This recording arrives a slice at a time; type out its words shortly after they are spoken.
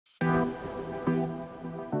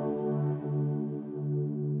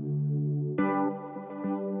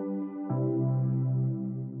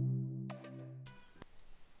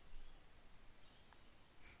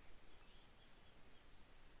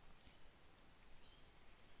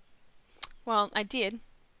Well, I did.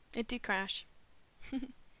 It did crash.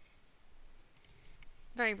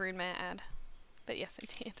 Very rude, may I add. But yes,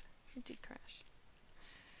 it did. It did crash.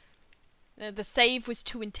 The save was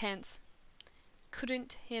too intense.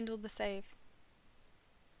 Couldn't handle the save.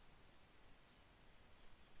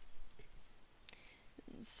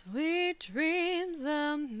 Sweet dreams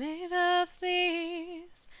are made of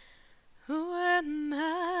these. Who am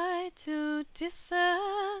I to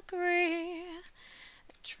disagree?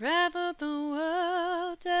 I traveled the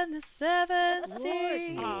world and the seven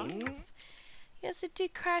seas. Yes, it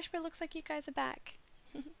did crash, but it looks like you guys are back.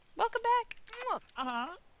 Welcome back.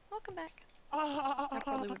 Welcome back. I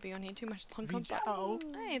probably would be on here too much longer. But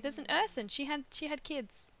hey, there's an Urson. She had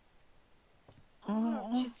kids.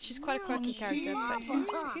 She's quite a quirky character, but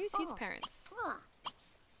who's his parents?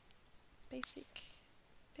 Basic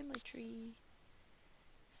family tree.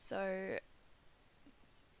 So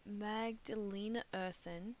Magdalena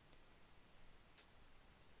Urson.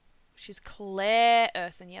 She's Claire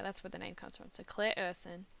Urson. Yeah, that's where the name comes from. So Claire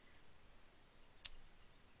Urson.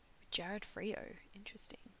 Jared Frio.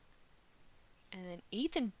 Interesting. And then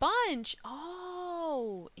Ethan Bunch.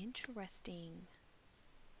 Oh, interesting.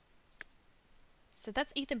 So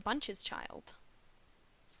that's Ethan Bunch's child.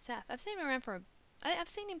 Seth. I've seen him around for I've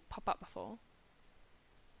seen him pop up before.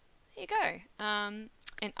 There you go. And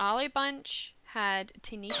Arlo Bunch had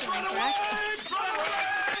Tanisha Lankrak.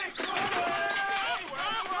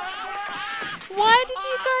 Why did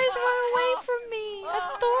you guys run away from me? I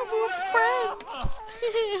thought we were friends.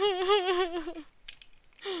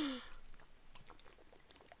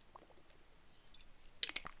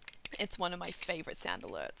 It's one of my favorite sound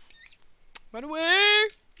alerts. Run away!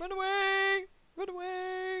 Run away! Run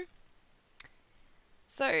away!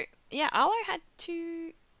 So, yeah, Arlo had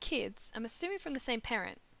 2 kids. I'm assuming from the same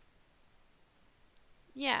parent.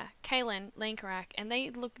 Yeah, Kaylin, Lankarak, and they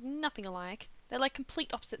look nothing alike. They're like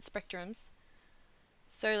complete opposite spectrums.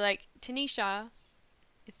 So, like, Tanisha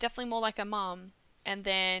is definitely more like her mom, and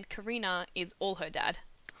then Karina is all her dad.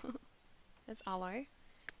 There's Arlo.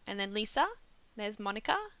 And then Lisa, there's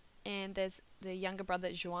Monica, and there's the younger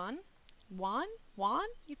brother, Juan. Juan?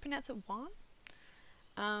 You pronounce it Juan?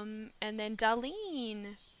 And then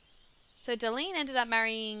Darlene. So Darlene ended up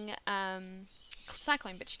marrying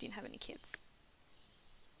Cyclone, but she didn't have any kids.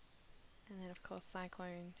 And then, of course,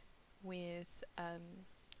 Cyclone with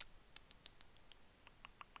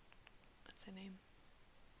what's her name?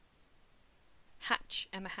 Hatch.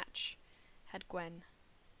 Emma Hatch had Gwen.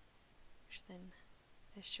 Which then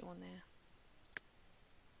there's Sean there.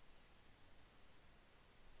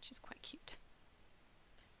 She's quite cute.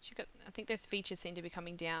 She got. I think those features seem to be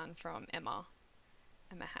coming down from Emma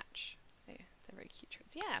Hatch. They're very cute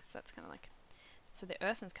choices. Yeah, so that's kind of like that's where the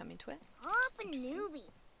Ursons come into it. Newbie.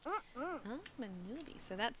 Newbie.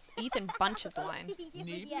 So that's Ethan Bunch's line.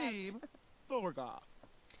 Neeb. Thorga.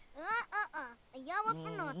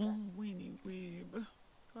 Weenie weeb.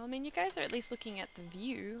 Well, I mean, you guys are at least looking at the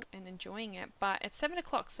view and enjoying it, but it's 7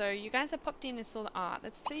 o'clock, so you guys have popped in and saw the art.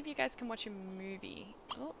 Let's see if you guys can watch a movie.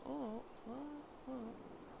 Oh,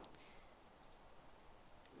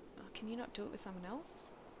 can you not do it with someone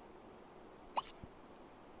else?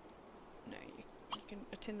 No, you can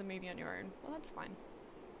attend the movie on your own. Well, that's fine.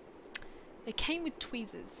 They came with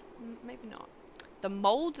tweezers. Maybe not. The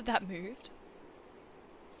mold that moved.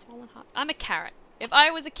 Swollen hearts. I'm a carrot. If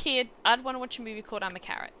I was a kid, I'd want to watch a movie called I'm a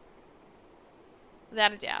Carrot.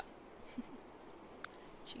 Without a doubt.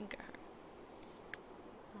 She can go home.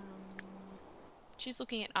 She's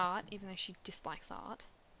looking at art, even though she dislikes art.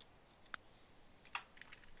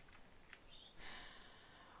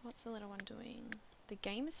 What's the little one doing? The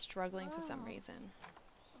game is struggling for some reason.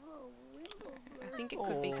 I think it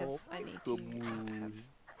could be because I need to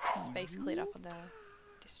have space cleared up on the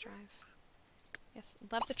disk drive. Yes,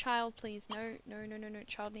 love the child, please. No.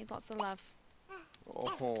 Child needs lots of love.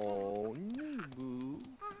 Oh, boo.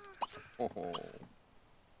 Oh.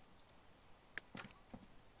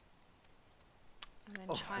 And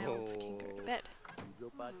then child can go to bed. And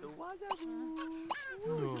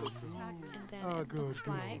then it looks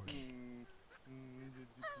like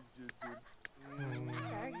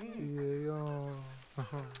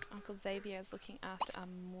Uncle Xavier is looking after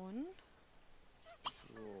Amun.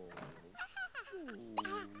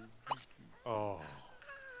 Oh,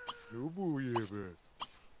 누구 예배?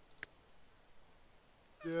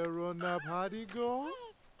 There on the party go?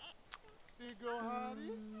 Go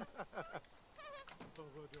party? I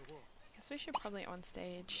guess we should probably on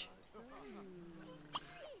stage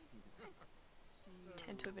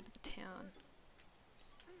tend to a bit of the town.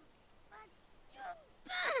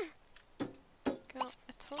 Girl,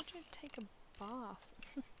 I told you to take a bath.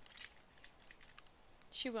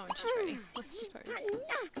 She will when she's ready. Let's suppose.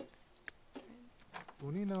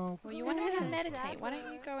 Unino. Well, you want her to meditate. Why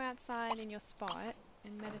don't you go outside in your spot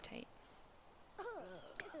and meditate? Oh,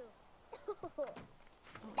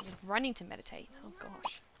 you're running to meditate. Oh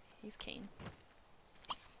gosh, he's keen.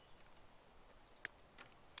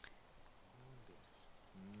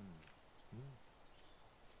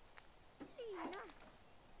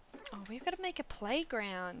 Oh, we've got to make a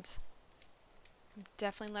playground. I'm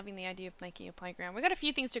definitely loving the idea of making a playground. We've got a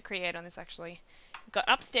few things to create on this actually. We've got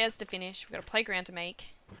upstairs to finish, we've got a playground to make.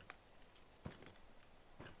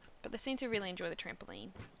 But they seem to really enjoy the trampoline.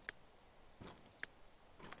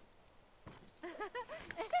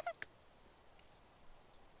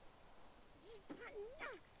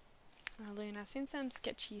 Oh, Luna, I've seen some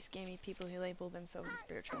sketchy, scammy people who label themselves as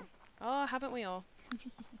spiritual. Oh, haven't we all?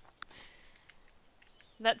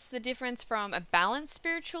 That's the difference from a balanced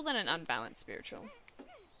spiritual and an unbalanced spiritual.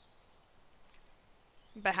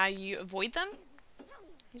 But how you avoid them?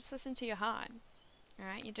 You just listen to your heart.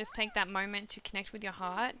 Alright, you just take that moment to connect with your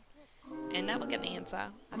heart, and that will get the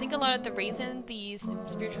answer. I think a lot of the reason these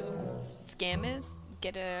spiritual scammers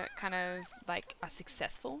get a kind of like are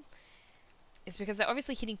successful is because they're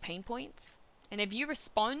obviously hitting pain points. And if you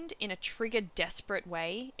respond in a triggered, desperate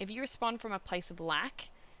way, if you respond from a place of lack,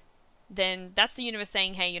 then that's the universe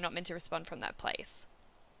saying, hey, you're not meant to respond from that place.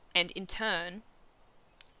 And in turn,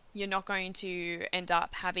 you're not going to end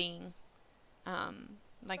up having,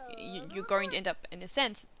 you're going to end up, in a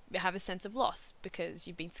sense, have a sense of loss because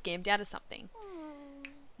you've been scammed out of something.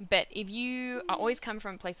 But if you are always coming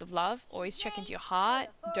from a place of love, always check into your heart,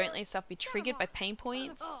 don't let yourself be triggered by pain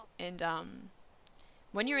points, and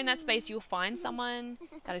when you're in that space, you'll find someone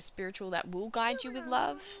that is spiritual that will guide you with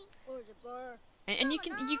love. And you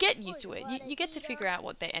get used to it. You get to figure out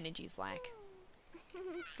what their energy's like.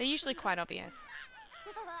 They're usually quite obvious.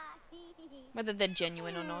 Whether they're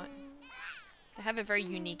genuine or not. They have a very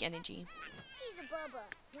unique energy.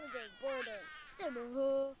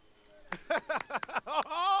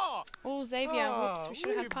 Oh, Xavier, whoops, we should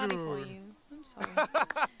have had a party for you. I'm sorry. I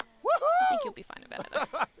think you'll be fine about it though.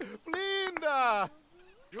 Blinda!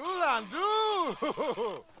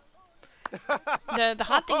 The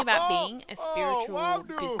hard thing about being a spiritual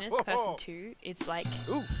business person too, it's like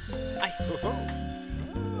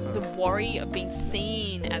the worry of being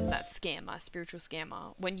seen as that scammer, spiritual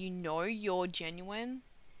scammer, when you know you're genuine.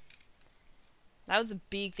 That was a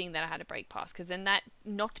big thing that I had to break past, because then that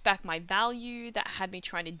knocked back my value, that had me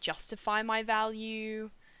trying to justify my value.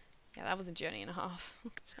 Yeah, that was a journey and a half.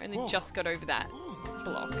 I only just got over that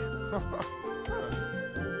block.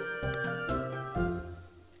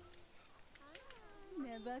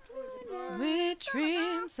 Sweet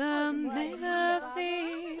dreams are made of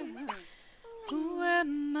these. Who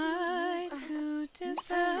am I to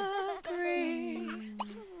disagree?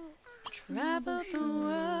 Travel the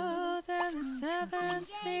world and the seven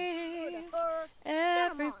seas.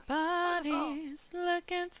 Everybody's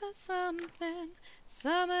looking for something.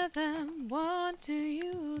 Some of them want to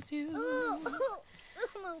use you.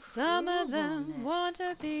 Some of them want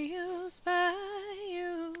to be used by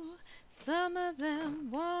you. Some of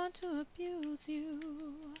them want to abuse you.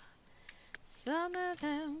 Some of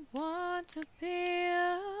them want to be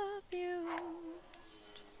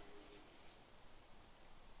abused.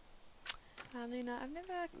 Luna, I've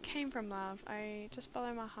never came from love. I just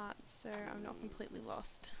follow my heart, so I'm not completely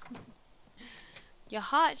lost. Your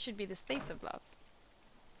heart should be the space of love.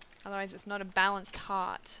 Otherwise, it's not a balanced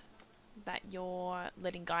heart that you're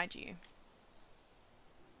letting guide you.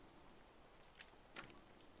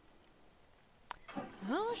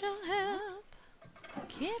 Hold your head up.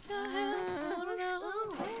 Keep your head up. Holding on.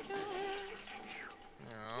 Hold your head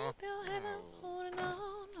up. Keep your head up. Holding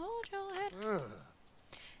on. Hold your head up.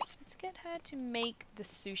 Let's get her to make the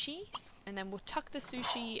sushi, and then we'll tuck the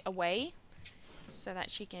sushi away so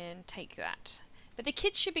that she can take that. But the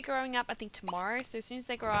kids should be growing up, I think, tomorrow. So as soon as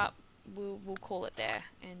they grow up, we'll call it there.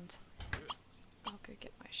 And I'll go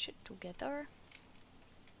get my shit together.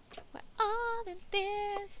 We're all in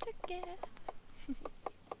this together.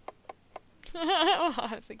 Oh,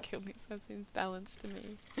 hasn't killed me, so it seems balanced to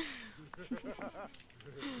me.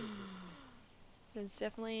 There's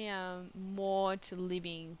definitely more to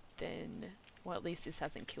living than, well, at least this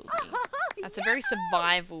hasn't killed me. That's a very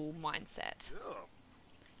survival mindset.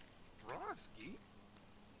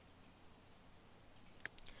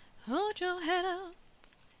 Hold your head up,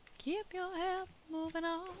 keep your head moving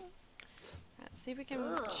on. Right, see if we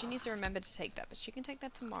can, she needs to remember to take that, but she can take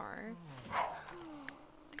that tomorrow.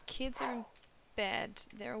 The kids are in bed,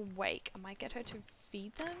 they're awake. I might get her to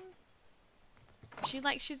feed them. She's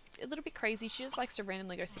a little bit crazy, she just likes to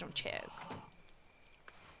randomly go sit on chairs.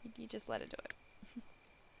 You just let her do it.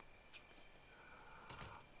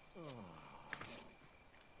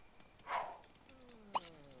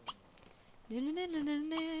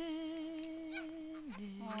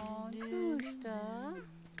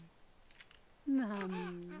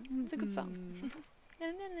 It's a good song.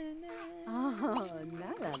 Oh,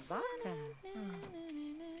 nada vaca.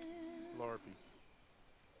 Larpy.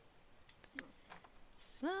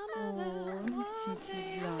 Some of them want to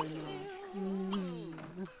use you.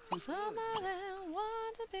 Some of them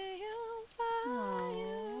want to be used by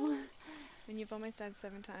you. When you've almost died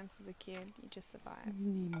 7 times as a kid, you just survive.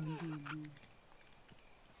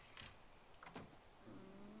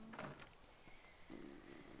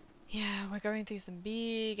 Yeah, we're going through some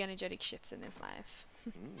big energetic shifts in this life.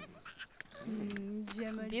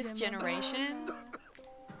 This generation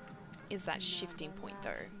is that shifting point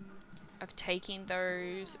though, of taking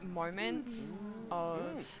those moments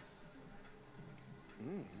of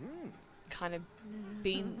kind of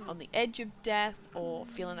being on the edge of death or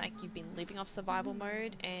feeling like you've been living off survival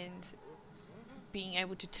mode and being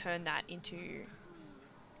able to turn that into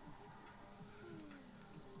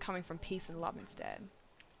coming from peace and love instead.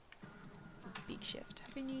 It's a big shift.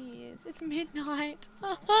 Happy New Year's. It's midnight.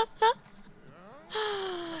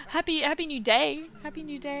 Happy new day. Happy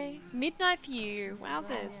new day. Midnight for you.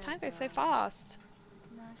 Wowzers. Time goes so fast.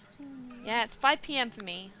 Yeah, it's 5 PM for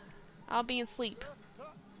me. I'll be asleep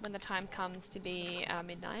when the time comes to be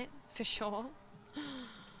midnight, for sure.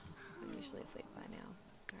 I'm usually asleep by now.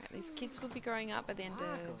 Alright, these kids will be growing up at the end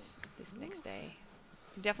of this next day.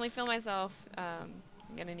 I definitely feel myself I'm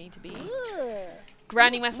gonna need to be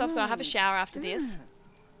grounding myself, so I'll have a shower after this.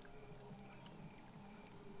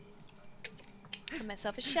 Have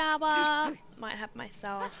myself a shower. Might have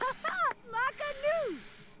myself.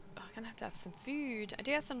 I'm gonna have to have some food. I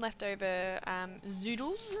do have some leftover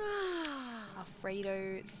zoodles,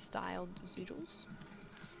 Alfredo styled zoodles.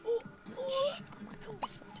 I might help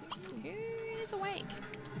myself too. Who is awake?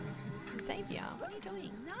 Xavier, what are you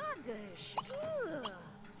doing? I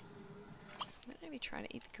don't know if you try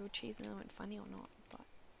to eat the grilled cheese and then it went funny or not, but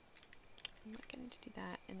I'm not going to do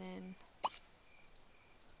that. And then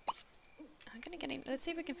I'm gonna get in. Let's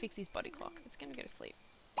see if we can fix his body clock. It's gonna go to sleep.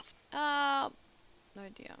 No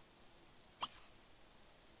idea.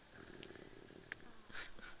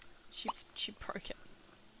 she broke it.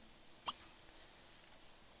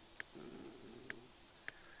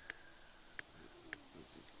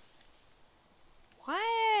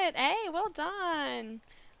 Wyatt! Hey, well done!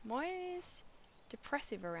 Moy's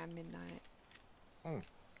depressive around midnight.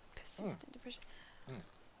 Persistent depression.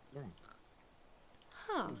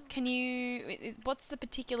 Huh. Can you... What's the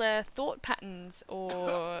particular thought patterns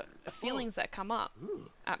or feelings that come up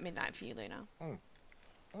at midnight for you, Luna?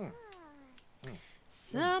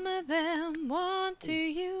 Some of them want to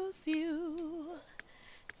use you.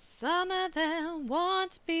 Some of them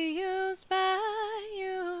want to be used by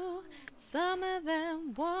you. Some of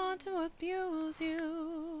them want to abuse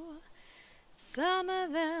you. Some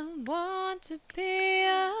of them want to be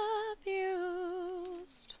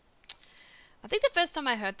abused. I think the first time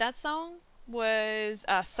I heard that song was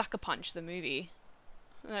Sucker Punch, the movie.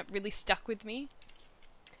 That really stuck with me.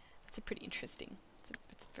 It's a pretty interesting.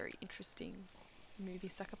 It's a very interesting movie,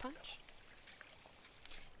 Sucker Punch.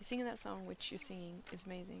 You're singing that song, which you're singing is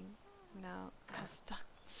amazing. Now it has stuck.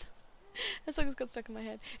 That song's got stuck in my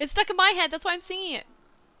head. It's stuck in my head. That's why I'm singing it.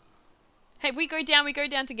 Hey, we go down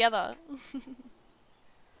together.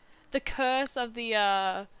 The curse of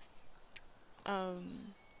the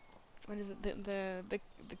what is it? The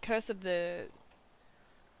curse of the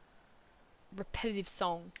repetitive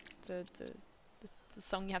song. The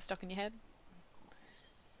song you have stuck in your head.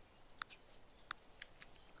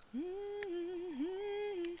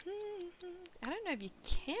 I don't know if you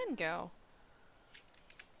can go.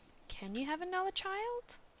 Can you have another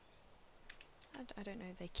child? I don't know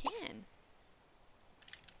if they can.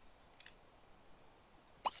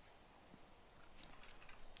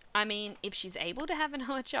 I mean, if she's able to have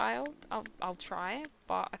another child, I'll try,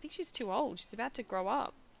 but I think she's too old. She's about to grow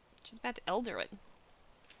up. She's about to elder it.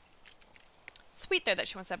 Sweet though that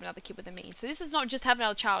she wants to have another kid with a me. So this is not just have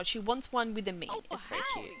another child, she wants one with a me. Oh, it's very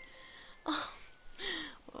cute. Oh.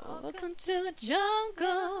 Welcome to the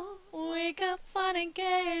jungle. We got fun and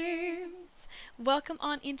games. Welcome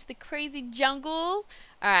on into the crazy jungle.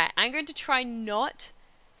 Alright, I'm going to try not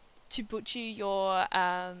to butcher your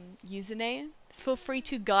username. Feel free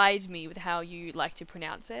to guide me with how you like to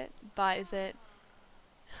pronounce it. But is it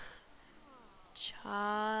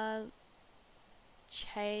Chiharli?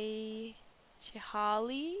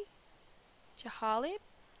 Chiharli?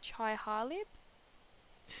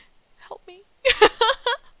 Help me.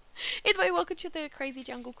 Either way, welcome to the Crazy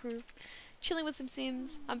Jungle Crew. Chilling with some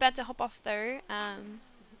Sims. I'm about to hop off though.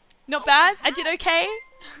 Not bad. I did okay.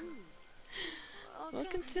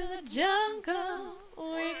 Welcome to the jungle.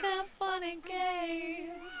 We have fun and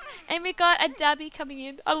games. And we got a Dabby coming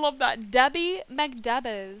in. I love that. Dabby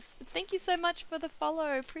McDabbers. Thank you so much for the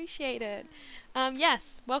follow. Appreciate it.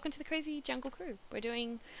 Yes, welcome to the Crazy Jungle Crew.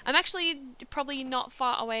 I'm actually probably not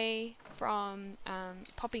far away from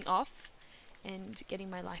popping off and getting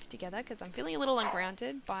my life together because I'm feeling a little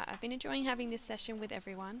ungrounded, but I've been enjoying having this session with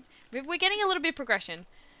everyone. We're getting a little bit of progression.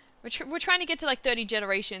 We're trying to get to like 30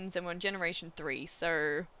 generations and we're on generation 3,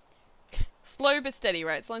 so slow but steady,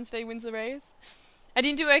 right? Slow and steady wins the race. I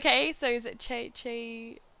didn't do okay, so is it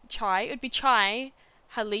Chai? It would be Chai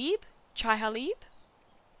Halib? Chai Halib?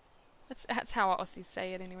 That's how our Aussies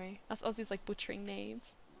say it anyway. Us Aussies like butchering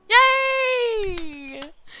names. Yay!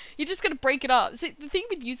 You just gotta break it up. See, the thing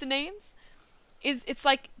with usernames is it's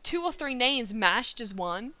like 2 or 3 names mashed as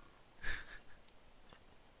one.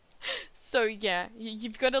 So yeah,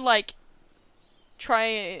 you've got to like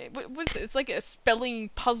try. What is it? It's like a spelling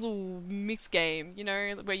puzzle mix game, you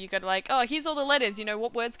know, where you got to like, oh, here's all the letters. You know,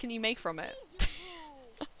 what words can you make from it?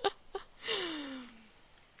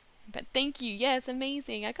 But thank you. Yes,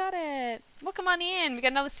 amazing. I got it. Well, come on in. We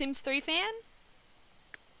got another Sims 3 fan.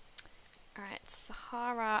 All right,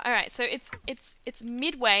 Sahara. All right, so it's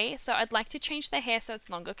midway. So I'd like to change their hair so it's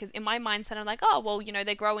longer because in my mindset I'm like, oh, well, you know,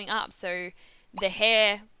 they're growing up, so the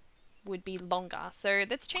hair would be longer. So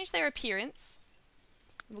let's change their appearance.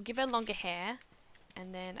 We'll give her longer hair,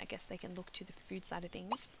 and then I guess they can look to the food side of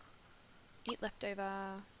things. Eat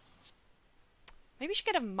leftover. Maybe we should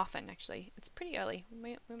get a muffin, actually. It's pretty early.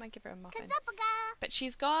 We might give her a muffin. But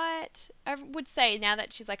she's got, I would say now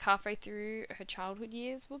that she's like halfway through her childhood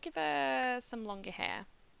years, we'll give her some longer hair.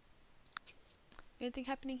 Anything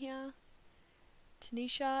happening here?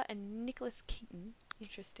 Tanisha and Nicholas Keaton.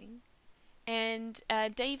 Interesting. And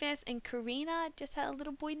Davis and Karina just had a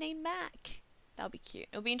little boy named Mac. That'll be cute.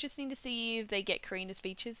 It'll be interesting to see if they get Karina's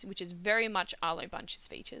features, which is very much Arlo Bunch's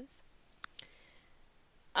features.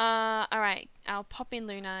 Alright, I'll pop in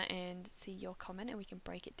Luna and see your comment and we can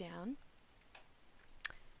break it down.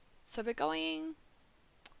 So we're going...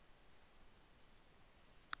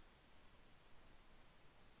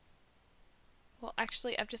 Well,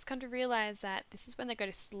 actually, I've just come to realize that this is when they go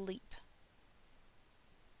to sleep.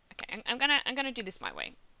 Okay, I'm gonna do this my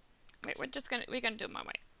way. Wait, we're gonna do it my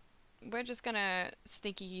way. We're just gonna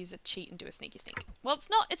sneaky use a cheat and do a sneaky sneak. Well, it's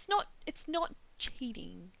not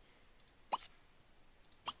cheating.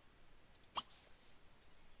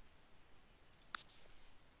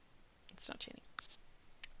 It's not cheating.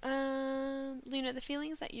 Luna, the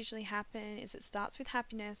feelings that usually happen is it starts with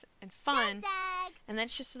happiness and fun, and then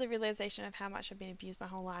it's just the realization of how much I've been abused my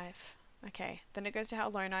whole life. Okay, then it goes to how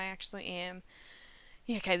alone I actually am.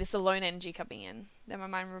 Yeah, okay, this alone energy coming in. Then my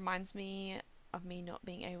mind reminds me of me not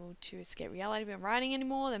being able to escape reality when writing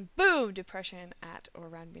anymore. Then boom, depression at or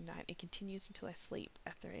around midnight. It continues until I sleep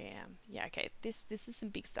at 3 AM. Yeah, okay, this is some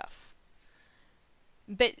big stuff.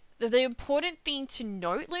 But the important thing to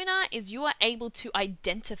note, Luna, is you are able to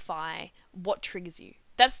identify what triggers you.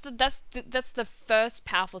 That's the first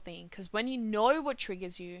powerful thing, because when you know what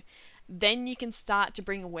triggers you, then you can start to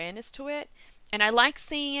bring awareness to it. And I like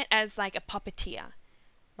seeing it as like a puppeteer,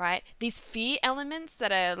 right? These fear elements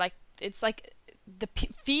that are like, it's like the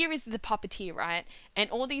fear is the puppeteer, right? And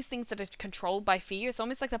all these things that are controlled by fear, it's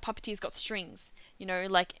almost like the puppeteer's got strings. You know,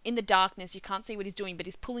 like in the darkness, you can't see what he's doing, but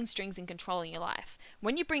he's pulling strings and controlling your life.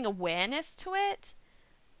 When you bring awareness to it,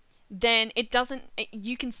 then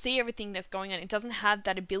you can see everything that's going on. It doesn't have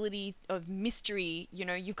that ability of mystery. You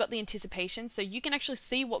know, you've got the anticipation, so you can actually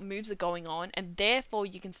see what moves are going on, and therefore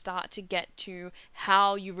you can start to get to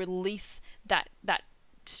how you release that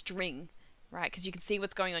string, right? Because you can see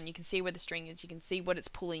what's going on, you can see where the string is, you can see what it's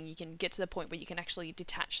pulling, you can get to the point where you can actually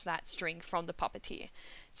detach that string from the puppeteer.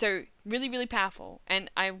 So really, really powerful. And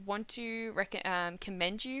I want to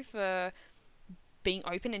commend you for being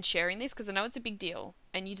open and sharing this, because I know it's a big deal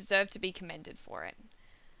and you deserve to be commended for it.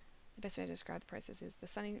 The best way to describe the process is the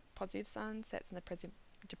sunny positive sun sets and the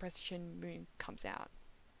depression moon comes out.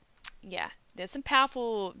 Yeah, there's some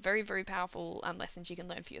powerful, very, very powerful lessons you can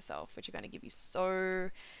learn for yourself, which are going to give you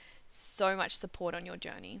so much support on your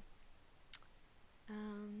journey.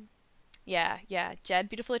 Yeah, Jad,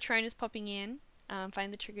 beautiful Atron is popping in.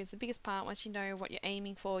 Finding the trigger is the biggest part. Once you know what you're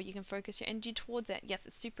aiming for, you can focus your energy towards it. Yes,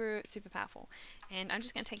 it's super, super powerful. And I'm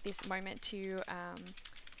just going to take this moment to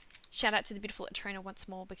shout out to the beautiful Atrona once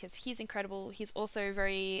more, because he's incredible. He's also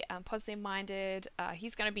very positive-minded.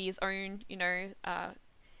 He's going to be his own, you know,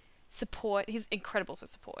 support. He's incredible for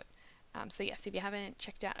support. So yes, if you haven't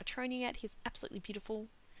checked out Atroni yet, he's absolutely beautiful.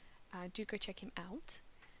 Do go check him out.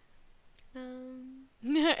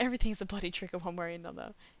 Everything's a bloody trigger one way or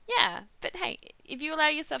another. Yeah, but hey, if you allow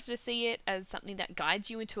yourself to see it as something that guides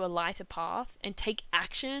you into a lighter path and take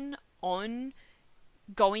action on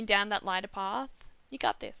going down that lighter path, you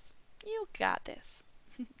got this. You got this.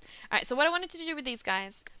 Alright, so what I wanted to do with these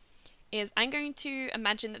guys is I'm going to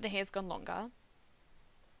imagine that the hair's gone longer.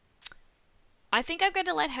 I think I'm going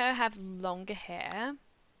to let her have longer hair.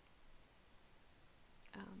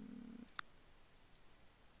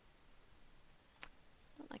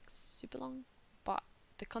 Not like super long, but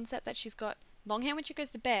the concept that she's got long hair when she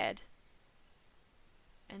goes to bed.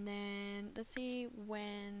 And then, let's see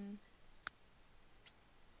when...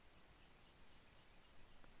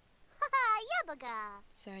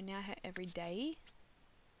 So now her everyday.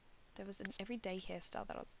 There was an everyday hairstyle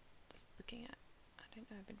that I was just looking at. I don't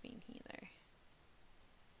know if it'd be in here though.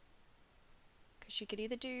 Because she could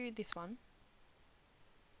either do this one.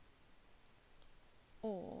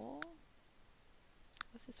 Or...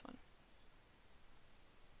 what's this one?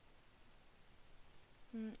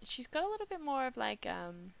 She's got a little bit more of like,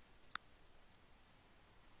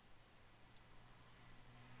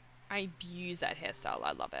 I abuse that hairstyle.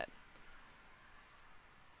 I love it.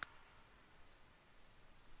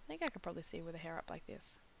 I think I could probably see with the hair up like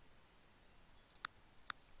this.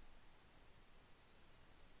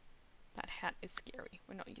 That hat is scary.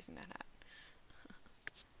 We're not using that hat.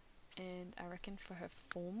 And I reckon for her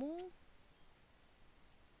formal...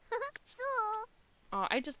 oh,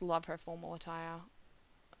 I just love her formal attire.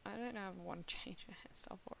 I don't know if I want to change her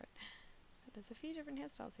hairstyle for it. But there's a few different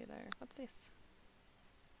hairstyles here though. What's this?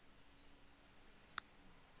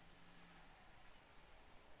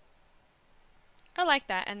 I like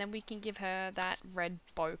that, and then we can give her that red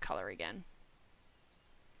bow colour again.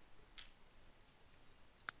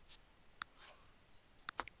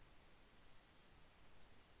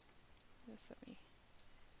 Just let me...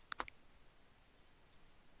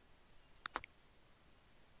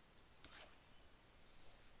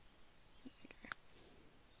 there we go.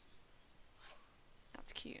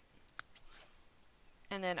 That's cute.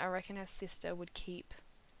 And then I reckon her sister would keep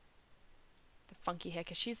the funky hair,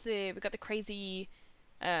 because she's the... we've got the crazy,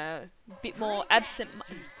 bit more absent...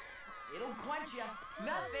 It'll quench you.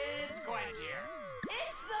 Nothing's quenchier.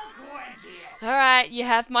 It's the quenchiest. Alright, you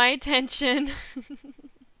have my attention.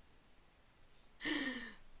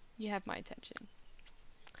 You have my attention.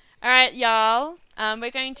 Alright, y'all.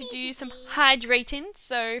 We're going to do some hydrating,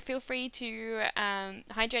 so feel free to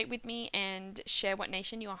hydrate with me and share what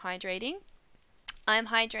nation you are hydrating. I'm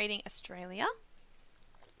hydrating Australia.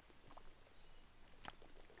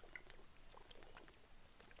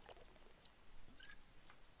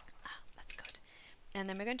 That's good. And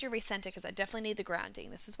then we're going to recenter because I definitely need the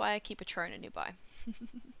grounding. This is why I keep a Trona nearby.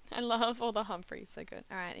 I love all the Humphreys, so good.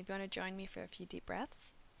 Alright, if you want to join me for a few deep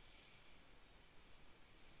breaths.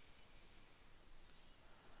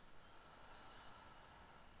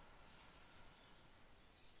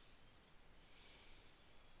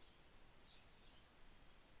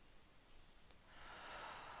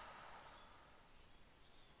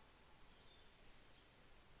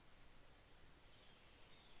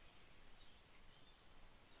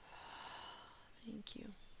 Thank you.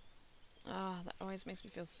 Oh, that always makes me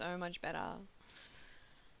feel so much better.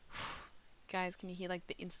 Guys, can you hear like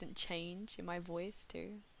the instant change in my voice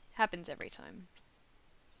too? Happens every time.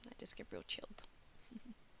 I just get real chilled.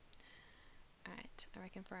 Alright, I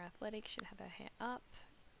reckon for our athletics, should have her hair up.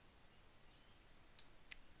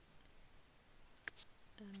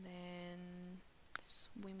 And then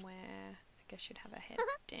swimwear, I guess should have her hair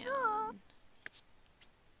down.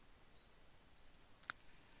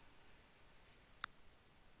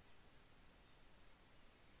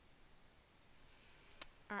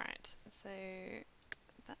 Alright, so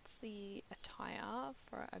that's the attire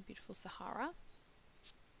for a beautiful Sahara.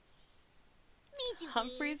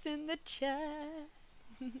 Humphrey's in the chat.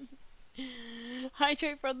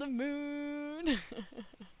 Hydrate from the moon.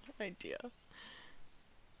 Oh dear.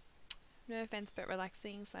 No offense, but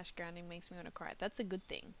relaxing / grounding makes me want to cry. That's a good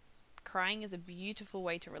thing. Crying is a beautiful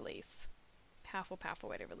way to release. Powerful, powerful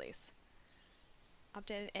way to release.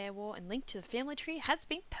 Updated Air War and link to the family tree has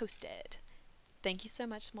been posted. Thank you so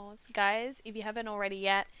much, S'mores. Guys, if you haven't already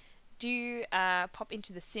yet, do pop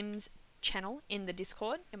into the Sims channel in the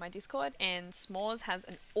Discord, in my Discord, and S'mores has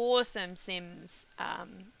an awesome Sims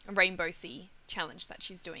Rainbow Sea challenge that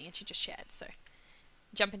she's doing, and she just shared, so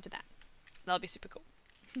jump into that. That'll be super cool.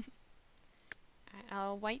 Alright,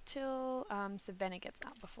 I'll wait till Savannah gets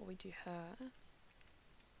up before we do her. And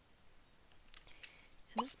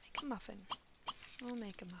let's make a muffin. We'll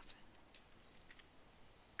make a muffin.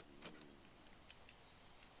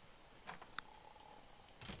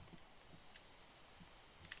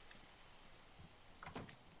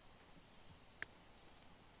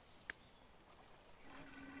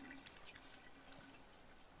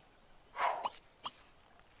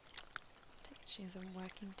 She isn't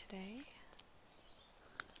working today.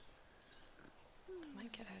 I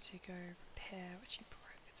might get her to go repair what she broke.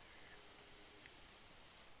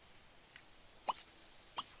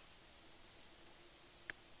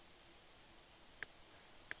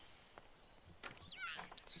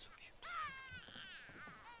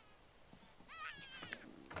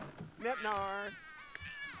 Nepnar.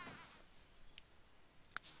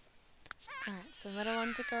 Alright, so the little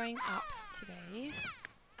ones are going up today.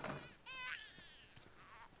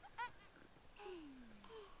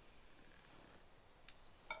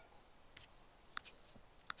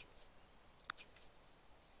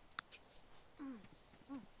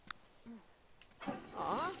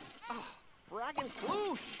 Huh? Oh, Bracken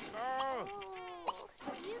Sploosh. Oh.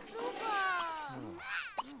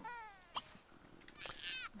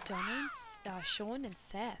 Donna, Sean and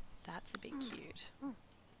Seth. That's a bit cute.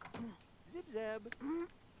 Zip zab.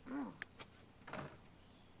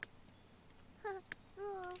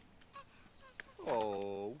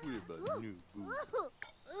 Oh, we're a new boo.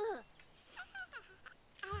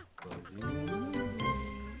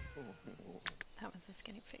 That one's just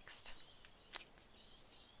getting fixed.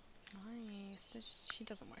 Nice. She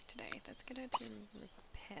doesn't work today. Let's get her to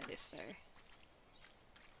repair this though.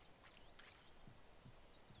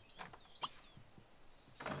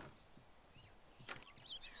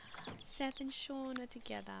 Seth and Sean are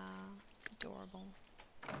together. Adorable.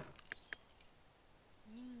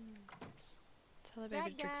 Tell the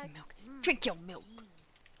baby to drink some milk. Drink your milk!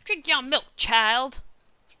 Drink your milk, child!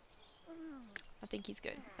 I think he's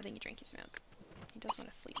good. I think he drank his milk. He does want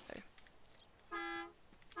to sleep though.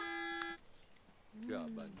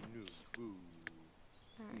 Got my new boo.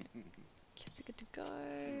 Alright. Kids are good to go.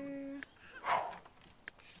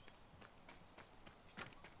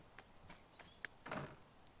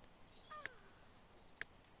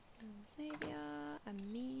 Xavier,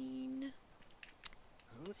 Amin.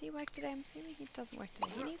 Does he work today? I'm assuming he doesn't work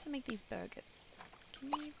today. He needs to make these burgers. Can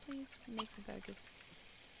you please make the burgers?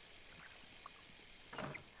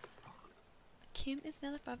 Kim is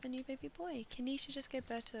now the father of a new baby boy. Kanisha just gave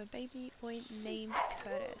birth to a baby boy named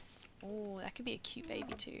Curtis. Oh, that could be a cute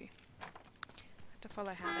baby too. I have to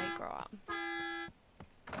follow how they grow up.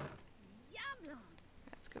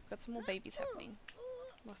 That's good. We've got some more babies happening.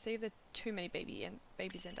 We'll see if there are too many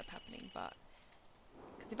babies end up happening, but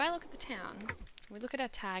because if I look at the town, we look at our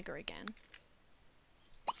tagger again.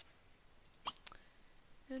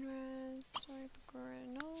 NRAS, story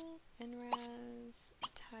no, NRAS,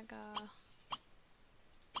 tagger,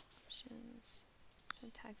 options,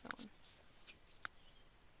 turn tags on.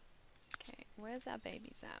 Okay, where's our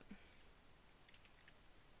babies at?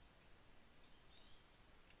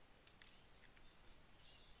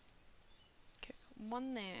 Okay,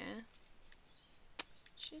 one there.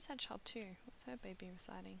 She just had child too. What's her baby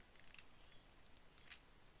reciting?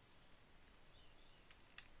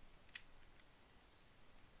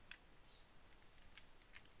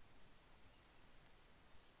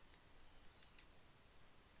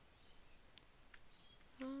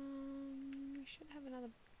 We should have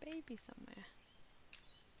another baby somewhere.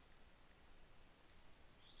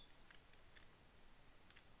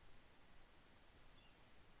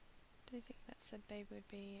 I don't think that said baby would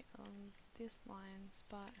be on this lines,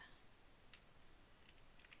 but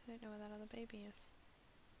I don't know where that other baby is.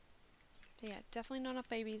 But yeah, definitely not enough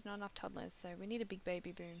babies, not enough toddlers, so we need a big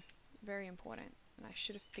baby boom. Very important, and I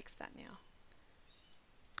should have fixed that now.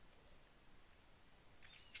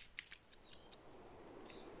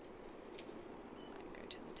 Might go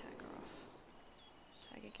turn the tagger off.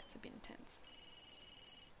 Tagger gets a bit intense.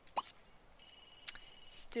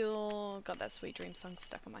 Still got that Sweet Dream song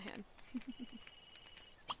stuck in my head.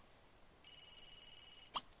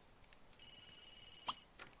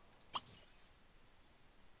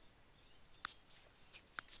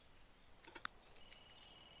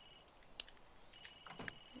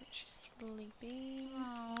 She's sleeping.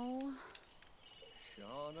 Oh.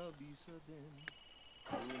 Shana Bisa din,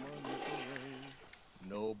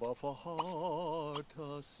 no buffer heart,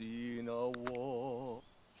 Sina war.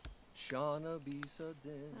 Shana Bisa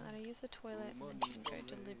din. I'll let her use the toilet and then she can go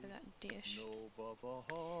deliver that dish. No buffer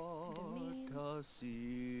heart,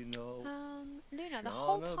 Luna, the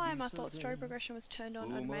whole time I thought story progression was turned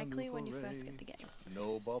on automatically when you first get the game.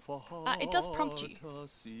 No buffer heart, It does prompt you.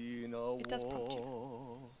 It does prompt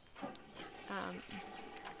you.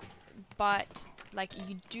 But like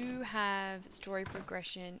you do have story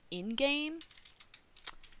progression in game.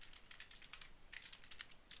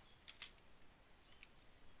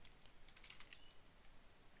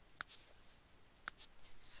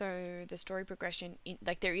 So the story progression in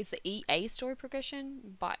like there is the EA story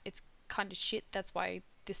progression, but it's kind of shit. That's why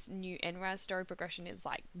this new NRAS story progression is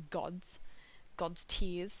like God's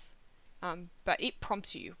tears. But it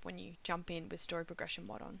prompts you when you jump in with story progression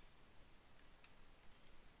mod on.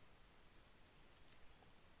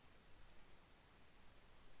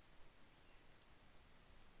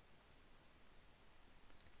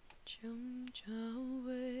 Jump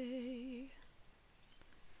away.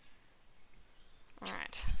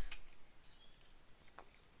 Alright.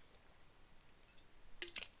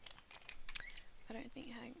 I don't think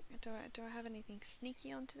do I have anything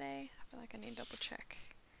sneaky on today? I feel like I need to double check.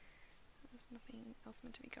 There's nothing else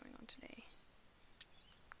meant to be going on today.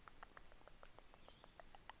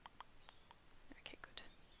 Okay, good.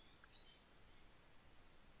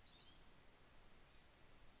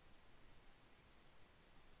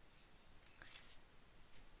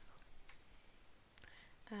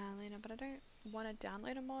 Lena, but I don't want to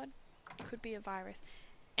download a mod. Could be a virus.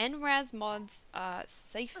 NRAS mods are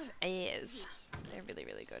safe as. They're really,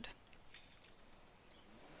 really good.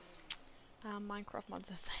 Minecraft mods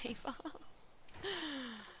are safer.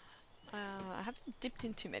 I haven't dipped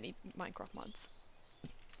into many Minecraft mods.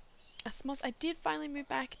 S'mores, I did finally move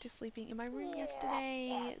back to sleeping in my room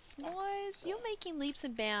yesterday. S'mores, you're making leaps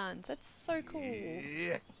and bounds. That's so cool.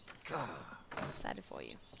 Excited for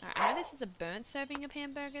you. Alright, I know this is a burnt serving of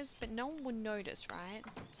hamburgers, but no one would notice, right?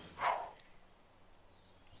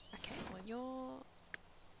 Okay, well your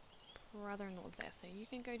brother-in-law's there, so you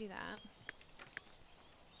can go do that.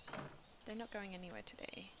 They're not going anywhere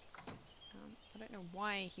today. I don't know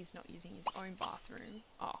why he's not using his own bathroom.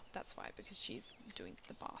 Oh, that's why, because she's doing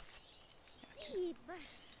the bath. Okay.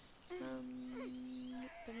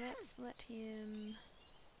 But let's let him...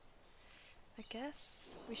 I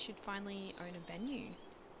guess we should finally own a venue.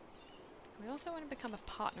 We also want to become a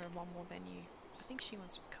partner of one more venue. I think she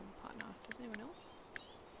wants to become a partner. Does anyone else?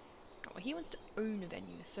 Oh, well, he wants to own a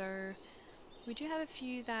venue, so we do have a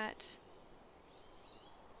few that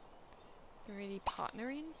we're already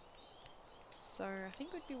partnering. So I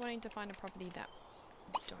think we'd be wanting to find a property that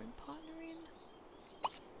we don't partner in.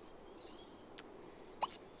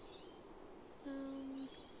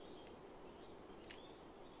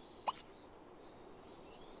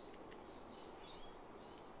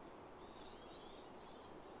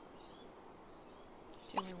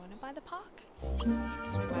 Do we want to buy the park?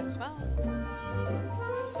 Because we might as well.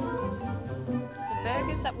 The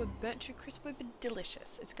burgers that were burnt to crisp were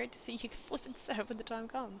delicious. It's great to see you can flip and serve when the time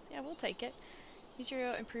comes. Yeah, we'll take it. Use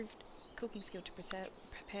your improved cooking skill to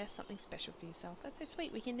prepare something special for yourself. That's so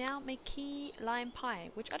sweet. We can now make key lime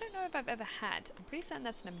pie, which I don't know if I've ever had. I'm pretty certain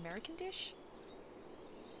that's an American dish.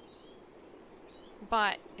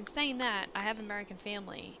 But in saying that, I have American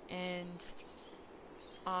family, and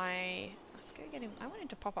let's go get him. I want him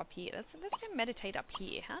to pop up here. Let's go meditate up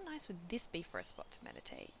here. How nice would this be for a spot to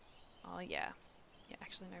meditate? Oh yeah. Yeah,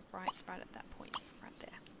 actually no, right at that point. Right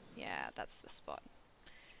there. Yeah, that's the spot.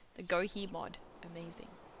 The Go Here mod. Amazing.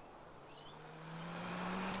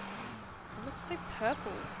 It looks so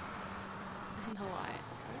purple in the light.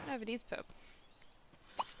 I don't know if it is purple.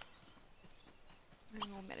 And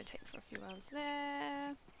we'll meditate for a few hours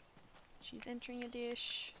there. She's entering a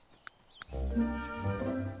dish.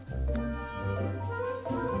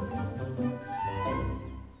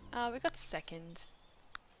 We got second.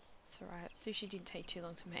 It's alright. Sushi didn't take too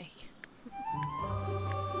long to make. We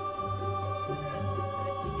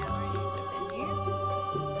now own a venue.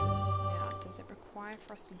 Now, does it require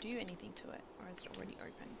for us to do anything to it? Or is it already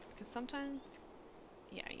open? Because sometimes...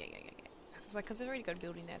 Yeah. It's like, because it's already got a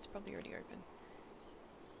building there, it's probably already open.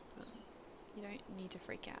 You don't need to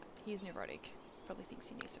freak out. He's neurotic. Probably thinks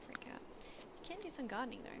he needs to freak out. He can do some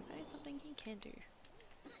gardening though. That is something he can do.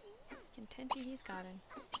 He can tend to his garden.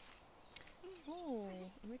 Oh,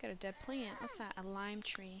 we got a dead plant. What's that? A lime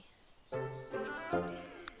tree. Plant a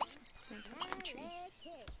lime tree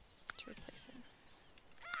to replace it.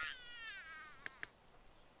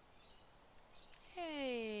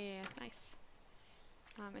 Hey, nice.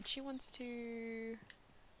 And she wants to...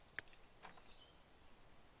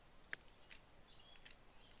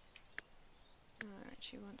 Alright,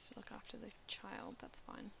 she wants to look after the child, that's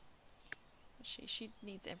fine. She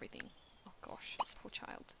needs everything. Oh gosh, poor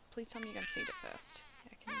child. Please tell me you're going to feed it first.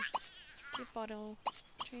 Yeah, can you give bottle,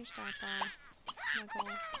 change diaper, snuggle,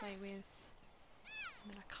 play with. And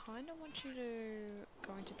then I kind of want you to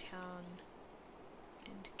go into town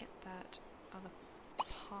and get that other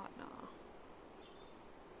partner.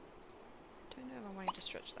 Don't know if I'm wanting to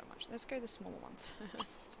stretch that much. Let's go the smaller ones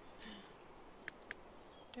first.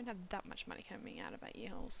 Don't have that much money coming out of our ear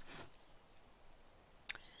holes.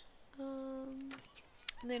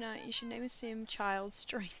 Luna, you should name a sim child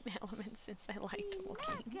stream elements since they like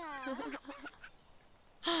talking.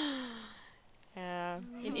 Yeah,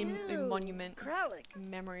 in monument,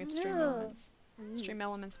 memory of stream elements. Stream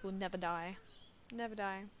elements will never die. Never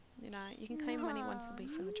die. You know, you can claim money once a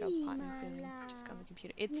week from the job partner billing. Just go on the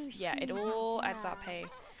computer. It's, yeah, it all adds up, hey.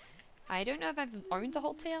 I don't know if I've owned the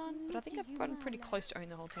whole town, but I think I've gotten pretty close to own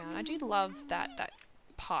the whole town. I do love that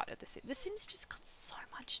part of the Sim. The Sim's just got so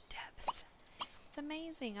much depth. It's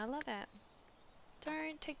amazing. I love it.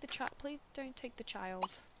 Don't take the child. Please don't take the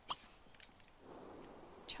child.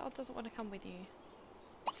 Child doesn't want to come with you.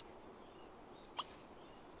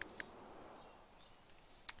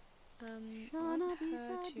 I want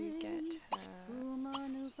her to get her...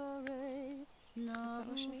 Is that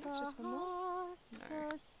all she needs? Just one more? No.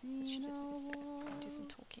 She just needs to do some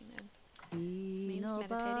talking then. Means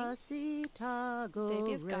meditating.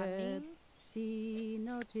 Xavier's gardening.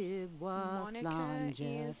 Monica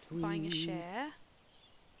is buying a share.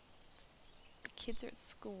 The kids are at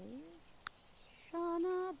school.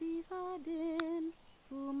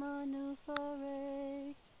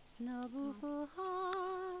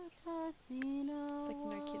 It's like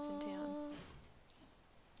no kids in town.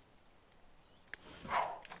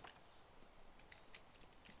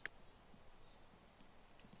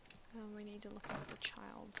 We need to look at the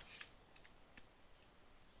child.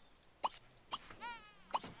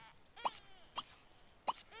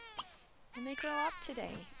 When they grow up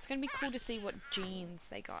today, it's going to be cool to see what genes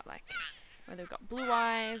they got, like whether they've got blue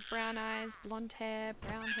eyes, brown eyes, blonde hair,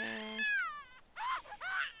 brown hair.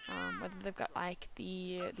 Whether they've got like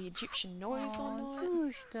the Egyptian nose or not.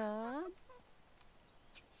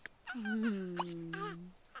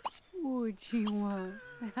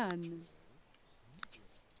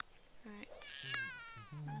 Right.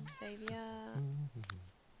 Xavier.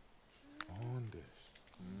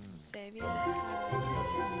 Xavier has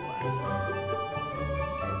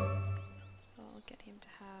so I'll get him to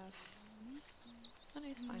have... Oh no,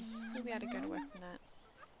 he's fine. He'll be able to go to work from that.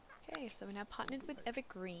 Okay, so we're now partnered with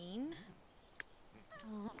Evergreen.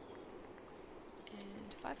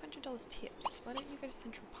 And $500 tips. Why don't you go to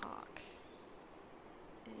Central Park?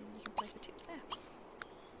 And you can place the tips there.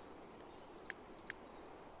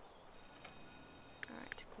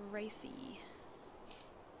 Alright, Gracey.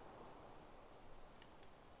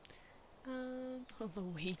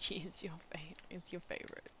 Luigi is your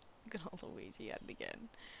favorite. Good old Luigi at it again.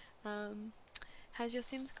 Has your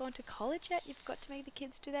Sims gone to college yet? You've got to make the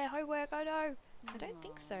kids do their homework. Oh no, I don't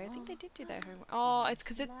think so. I think they did do their homework. Oh, it's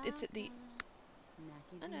because it's at the...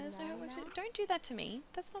 Oh no, there's no homework. Don't do that to me.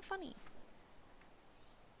 That's not funny.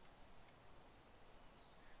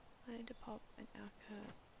 I need to pop an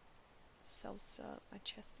alka salsa. My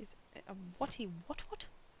chest is... What?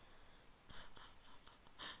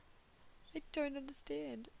 I don't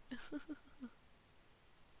understand.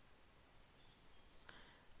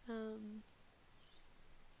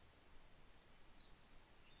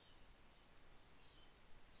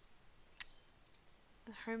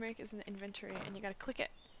 The homework is in the inventory and you gotta click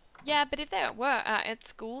it. Yeah, but if they're at work, at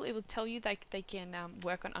school, it will tell you like they can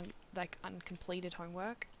work on uncompleted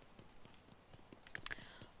homework.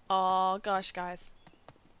 Oh gosh, guys.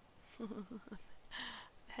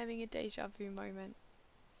 Having a deja vu moment.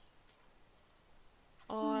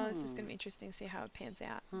 Oh, this is going to be interesting to see how it pans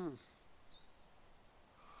out.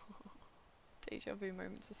 Deja vu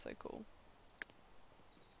moments are so cool.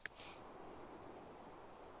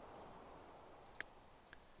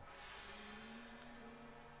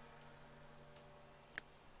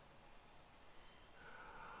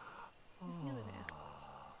 He's nearly there.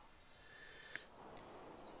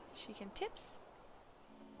 She can tips.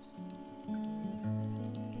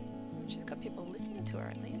 She's got people listening to her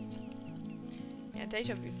at least. Yeah,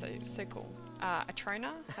 deja vu is so cool.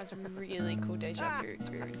 Atrona has really cool deja vu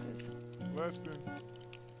experiences. Weston.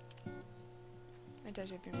 My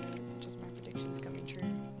deja vu moments are just my predictions coming true.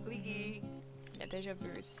 Leaky. Yeah, deja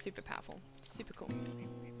vu is super powerful. Super cool.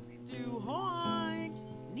 Du horn.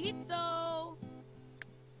 Nitzo.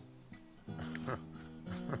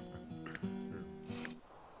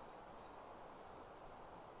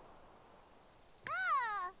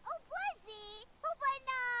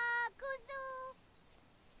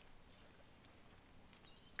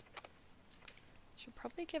 Should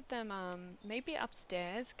probably give them, maybe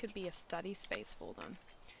upstairs could be a study space for them.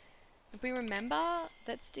 If we remember,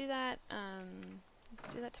 let's do that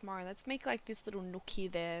tomorrow. Let's make like this little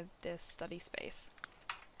nookie their study space.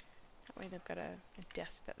 That way they've got a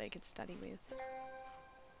desk that they could study with.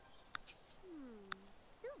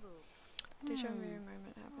 Deja vu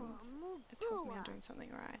moment happens. It tells me I'm doing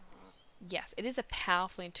something right. Yes, it is a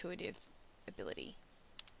powerful intuitive ability.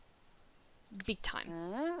 big time.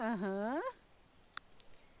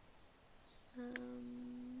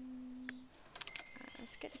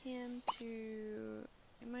 Let's get him to.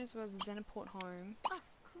 We might as well Xenoport home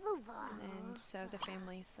and then serve the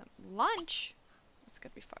family some lunch. It's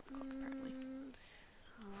gonna be 5 o'clock apparently.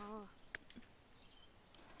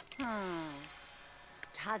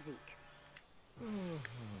 Tazik.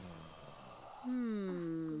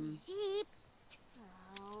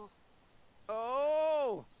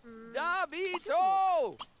 Oh!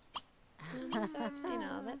 Dabito! Serve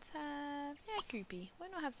dinner. Let's have goopy. Why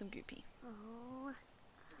not have some goopy?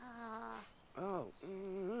 Oh.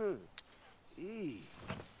 Eee.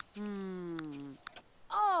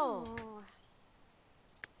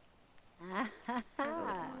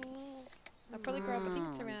 I'll probably grow up. I think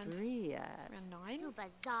it's around 9.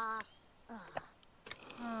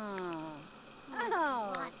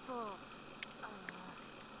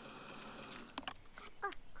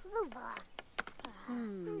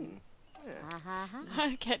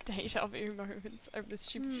 I get deja vu moments over the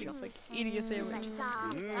stupid things like idiot sandwich.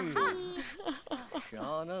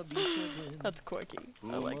 That's quirky.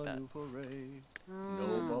 I like that.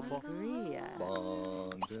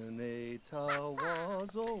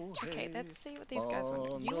 Okay, let's see what these guys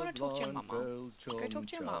want. You want to talk to your mama. Just go talk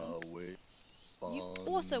to your mum. You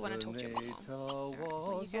also want to talk to your mum. Alright,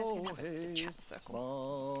 well, you guys can have a chat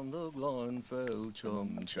circle.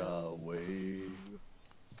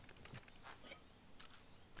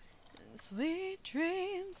 Sweet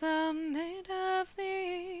dreams are made of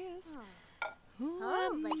these. Who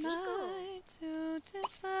am I to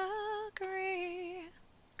disagree?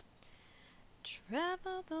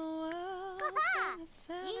 Travel the world and the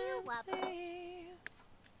 7 seas.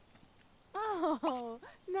 Oh,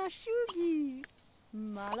 Nashugi.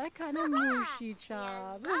 Malakana Mushi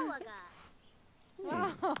Chab.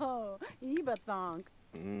 Oh, Ibathonk.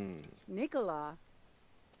 Nicola.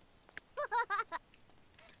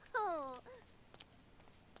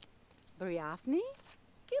 Briafni?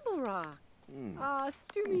 Gibblerock.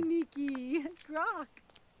 Stumi Niki. Grok.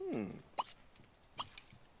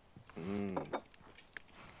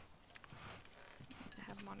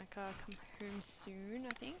 Have Monica come home soon, I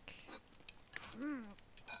think.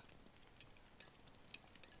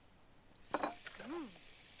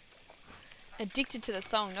 Addicted to the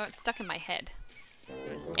song. No, it's stuck in my head.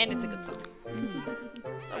 And it's a good song.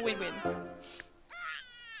 A win-win. Okay,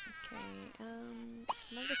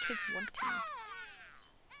 what are the kids wanting?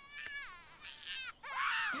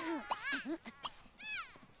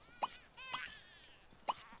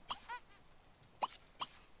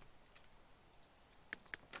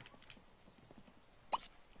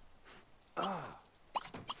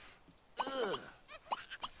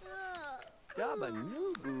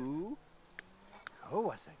 Dabanubu. Oh,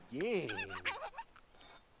 us again.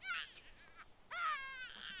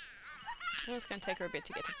 Oh, it's going to take her a bit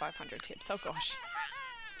to get to 500 tips. Oh gosh.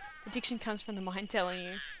 Addiction comes from the mind telling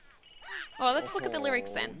you. Oh, let's look at the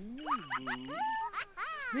lyrics then.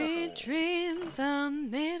 Sweet dreams are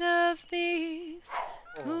made of these.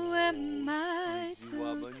 Who am I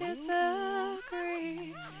to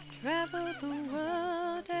disagree? Travel the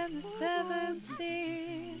world and the 7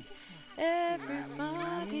 seas.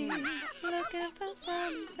 Everybody's looking for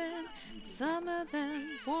something. Some of them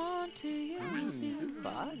want to use you.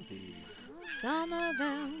 Some of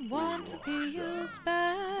them want to be used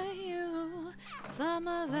by you. Some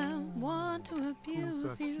of them want to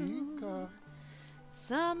abuse you.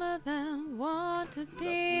 Some of them want to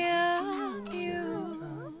be abused.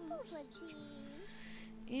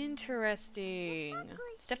 Interesting.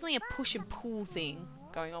 It's definitely a push and pull thing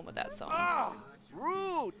going on with that song.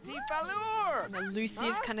 Rude, Tifalur! An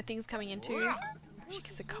elusive kind of things coming into. She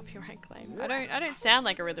gets a copyright claim. I don't sound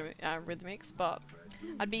like a rhythmics, but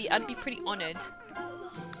I'd be pretty honoured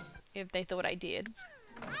if they thought I did.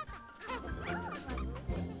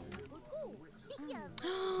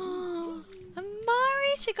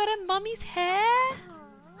 Amari, she got her mummy's hair.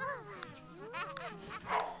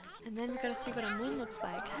 And then we gotta see what a moon looks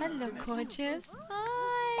like. Hello, gorgeous.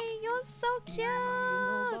 Hi, you're so cute.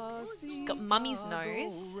 She's got mummy's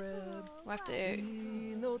nose. We'll have to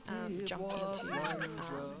jump into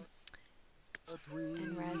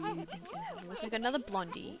and Razzie and have a look. We've got another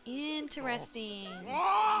blondie. Interesting.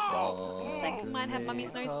 Looks like we might have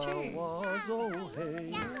mummy's nose too.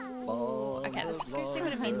 Okay, let's go see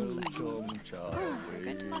what a mean looks like. So we're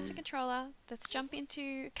going to Master Controller. Let's jump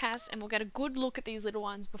into Cast and we'll get a good look at these little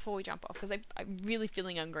ones before we jump off because I'm really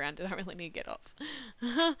feeling ungrounded. I really need to get off.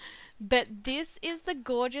 But this is the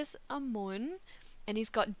gorgeous Amun. And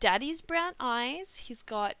he's got daddy's brown eyes. He's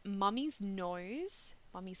got mummy's nose,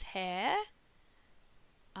 mummy's hair.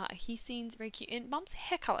 He seems very cute. And Mum's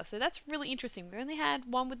hair color, so that's really interesting. We only had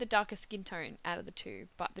one with the darker skin tone out of the two,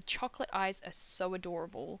 but the chocolate eyes are so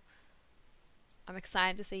adorable. I'm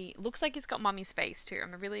excited to see. Looks like he's got Mummy's face too.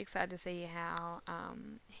 I'm really excited to see how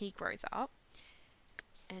he grows up.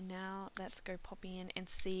 And now let's go pop in and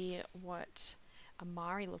see what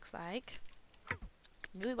Amari looks like.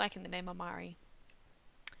 I'm really liking the name Amari.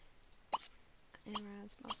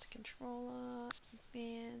 Enrad's Master Controller,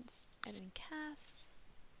 Advanced, Editing Cass.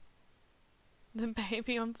 The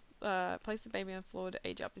baby on, place the baby on floor to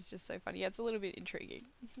age up is just so funny. Yeah, it's a little bit intriguing.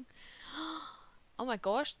 Oh my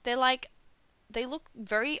gosh, they're like, they look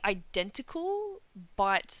very identical,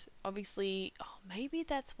 but obviously, oh, maybe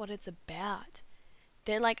that's what it's about.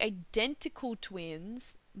 They're like identical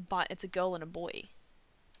twins, but it's a girl and a boy.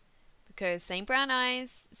 Because same brown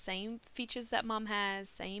eyes, same features that Mum has,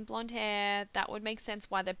 same blonde hair. That would make sense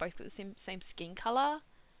why they're both the same skin color.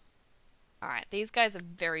 Alright, these guys are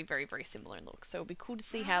very, very, very similar in looks. So it'll be cool to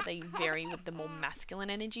see how they vary with the more masculine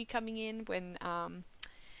energy coming in when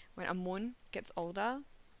Amun gets older.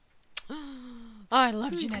 I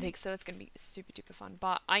love genetics, so that's going to be super duper fun.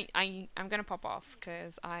 But I'm going to pop off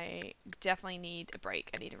because I definitely need a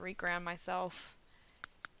break. I need to reground myself,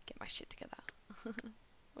 get my shit together.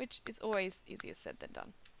 Which is always easier said than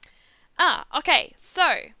done. Okay,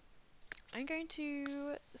 so I'm going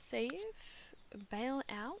to save, bail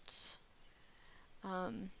out.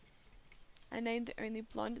 I named the only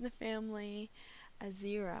blonde in the family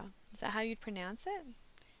Azira. Is that how you'd pronounce it?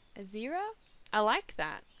 Azira? I like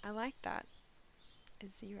that. I like that.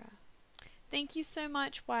 Azira. Thank you so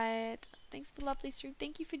much, Wyatt. Thanks for the lovely stream.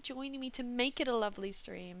 Thank you for joining me to make it a lovely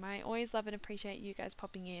stream. I always love and appreciate you guys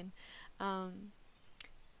popping in.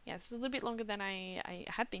 Yeah, this is a little bit longer than I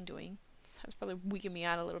had been doing, so it's probably wigging me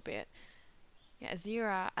out a little bit. Yeah,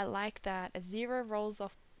 Azira, I like that. Azira rolls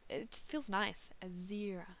off, it just feels nice.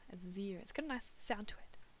 Azira, Azira. It's got a nice sound to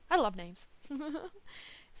it. I love names.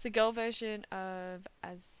 It's the girl version of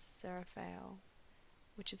Aziraphale,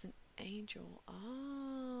 which is an angel.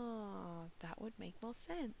 Oh, that would make more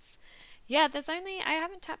sense. Yeah, I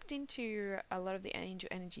haven't tapped into a lot of the angel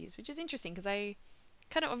energies, which is interesting because I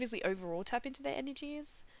kind of obviously overall tap into their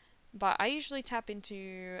energies, but I usually tap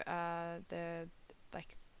into the,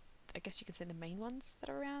 like, I guess you could say the main ones that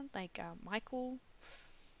are around, like Michael,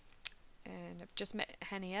 and I've just met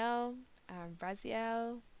Haniel,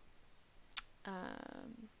 Raziel, a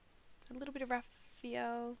little bit of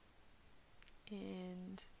Raphael,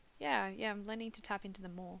 and yeah, I'm learning to tap into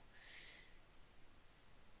them more.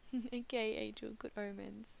 Okay, Angel, good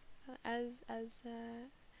omens.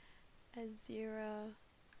 Azira,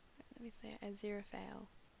 let me say Aziraphale.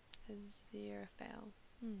 Aziraphale.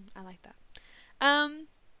 I like that.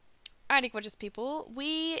 Alrighty, gorgeous people.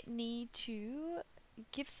 We need to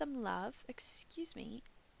give some love. Excuse me.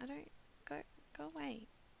 I don't go away.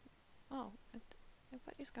 Oh,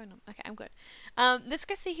 what is going on? Okay, I'm good. Let's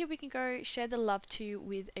go see who we can go share the love to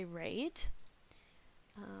with a raid.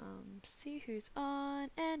 See who's on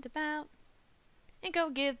and about, and go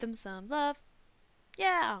give them some love.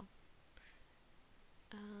 Yeah.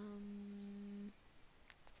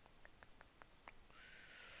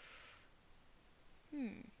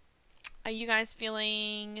 Are you guys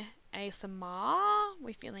feeling ASMR?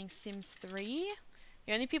 We're feeling Sims 3.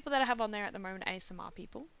 The only people that I have on there at the moment are ASMR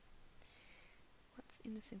people. What's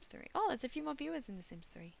in the Sims 3? Oh, there's a few more viewers in the Sims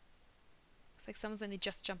 3. Looks like someone's only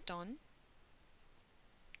just jumped on.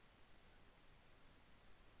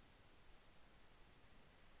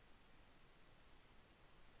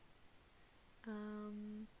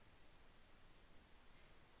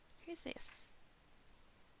 Who's this?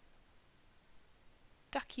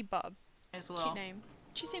 Ducky Bub. As well. Cute name.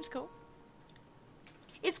 She seems cool.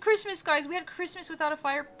 It's Christmas, guys. We had Christmas without a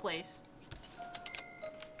fireplace.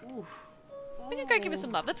 Ooh. We can go give her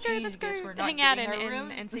some love. Let's go hang out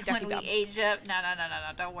and see Ducky Bub. When we age up, no,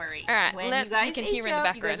 don't worry. Alright, when you guys can age hear in the up,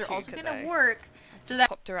 background you guys are also too, gonna work. So just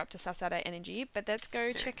popped her up to suss out our energy, but let's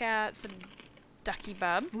go check out some Ducky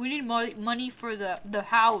Bub. We need money for the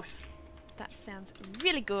house. That sounds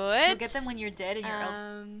really good. You'll get them when you're dead and you're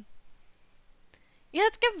old. Yeah,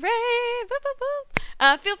 let's get raid. Woo, woo,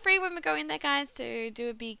 woo. Feel free when we go in there, guys, to do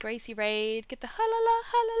a big Gracey raid. Get the ha-la-la,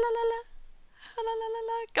 ha-la-la-la-la,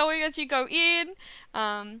 ha-la-la-la-la going as you go in.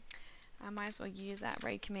 I might as well use that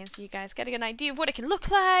raid command so you guys get an idea of what it can look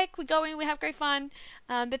like. We go in, we have great fun.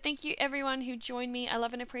 But thank you everyone who joined me. I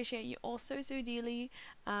love and appreciate you all so dearly.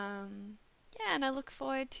 Yeah, and I look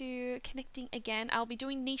forward to connecting again. I'll be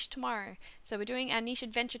doing niche tomorrow. So we're doing our niche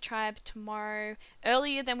adventure tribe tomorrow,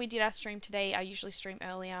 earlier than we did our stream today. I usually stream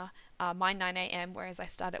earlier, my 9 AM, whereas I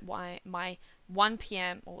start at my 1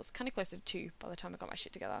 p.m. or it was kind of closer to 2 by the time I got my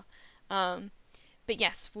shit together. But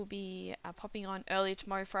yes, we'll be popping on early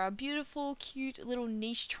tomorrow for our beautiful, cute little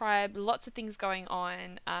niche tribe. Lots of things going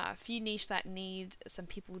on. A few niche that need some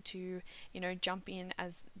people to, you know, jump in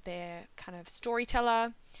as their kind of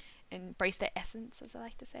storyteller and embrace their essence, as I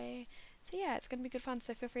like to say. So yeah, it's going to be good fun,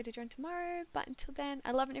 so feel free to join tomorrow. But until then,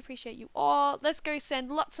 I love and appreciate you all. Let's go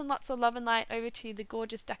send lots and lots of love and light over to the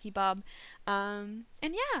gorgeous Ducky Bub. And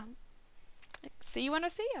yeah, see you when I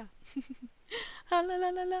see ya. Ha la la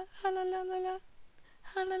la la, ha la la la la.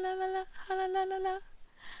 Ha la la la la, ha la la la la.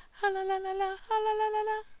 Ha la la la la, ha la la la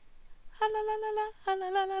la. Ha la la la la, ha la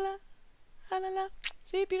la la la. Ha la la.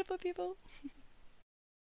 See you, beautiful people.